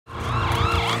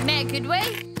Mayor Goodway?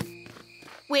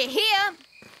 We're here.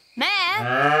 Mayor?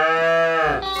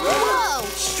 Whoa!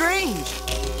 Strange.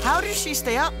 How does she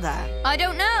stay up there? I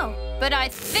don't know, but I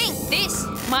think this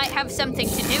might have something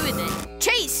to do with it.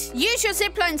 Chase, use your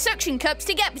zipline suction cups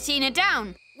to get Bettina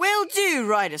down. Will do,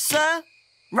 Ryder, sir.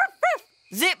 Ruff, ruff.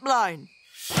 Zipline.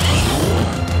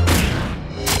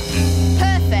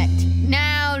 Perfect.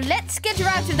 Now let's get her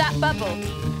out of that bubble.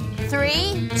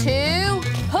 3, 2,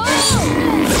 pull!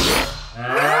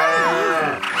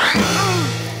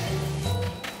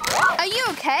 Are you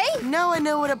okay? Now I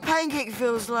know what a pancake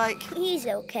feels like. He's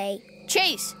okay.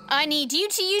 Chase, I need you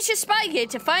to use your spy gear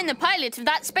to find the pilot of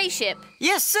that spaceship.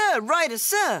 Yes, sir, Ryder,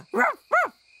 sir. Ruff,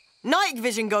 ruff. Night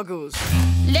vision goggles.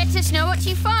 Let us know what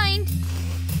you find.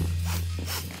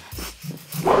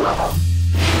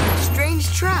 Strange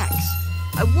tracks.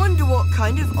 I wonder what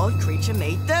kind of odd creature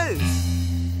made those.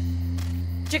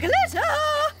 Chickaletta!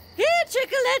 Here,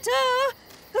 Chickaletta!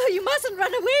 Oh, you mustn't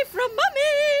run away from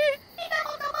Mummy!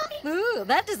 Ooh,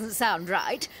 that doesn't sound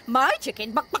right. My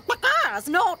chicken buck-buck-buck-ars,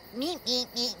 not me.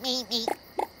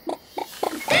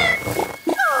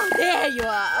 Oh, there you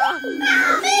are.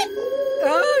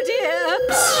 Oh, dear.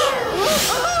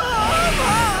 Oh,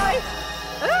 my.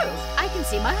 Oh, I can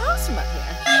see my house from up here.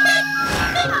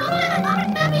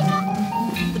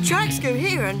 The tracks go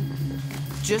here and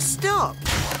just stop.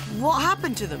 What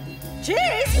happened to them?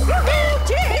 Cheers!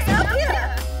 Cheers, up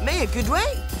here! Mayor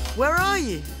Goodway, where are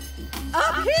you?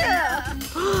 Up here!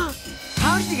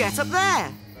 How did you get up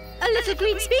there? A little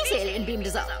green space alien beamed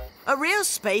us up. A real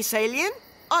space alien?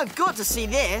 I've got to see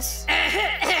this.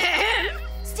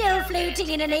 Still floating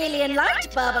in an alien light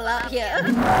bubble up here.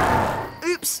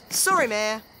 Oops, sorry,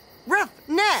 Mayor. Ruff,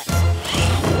 net.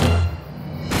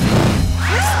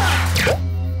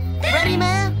 Ready,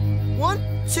 Mayor? 1,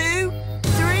 2,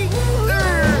 3.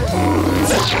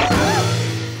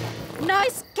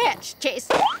 Nice catch, Chase.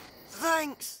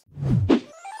 Thanks.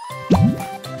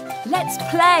 Let's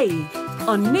play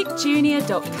on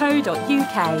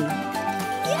nickjunior.co.uk.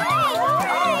 Yay!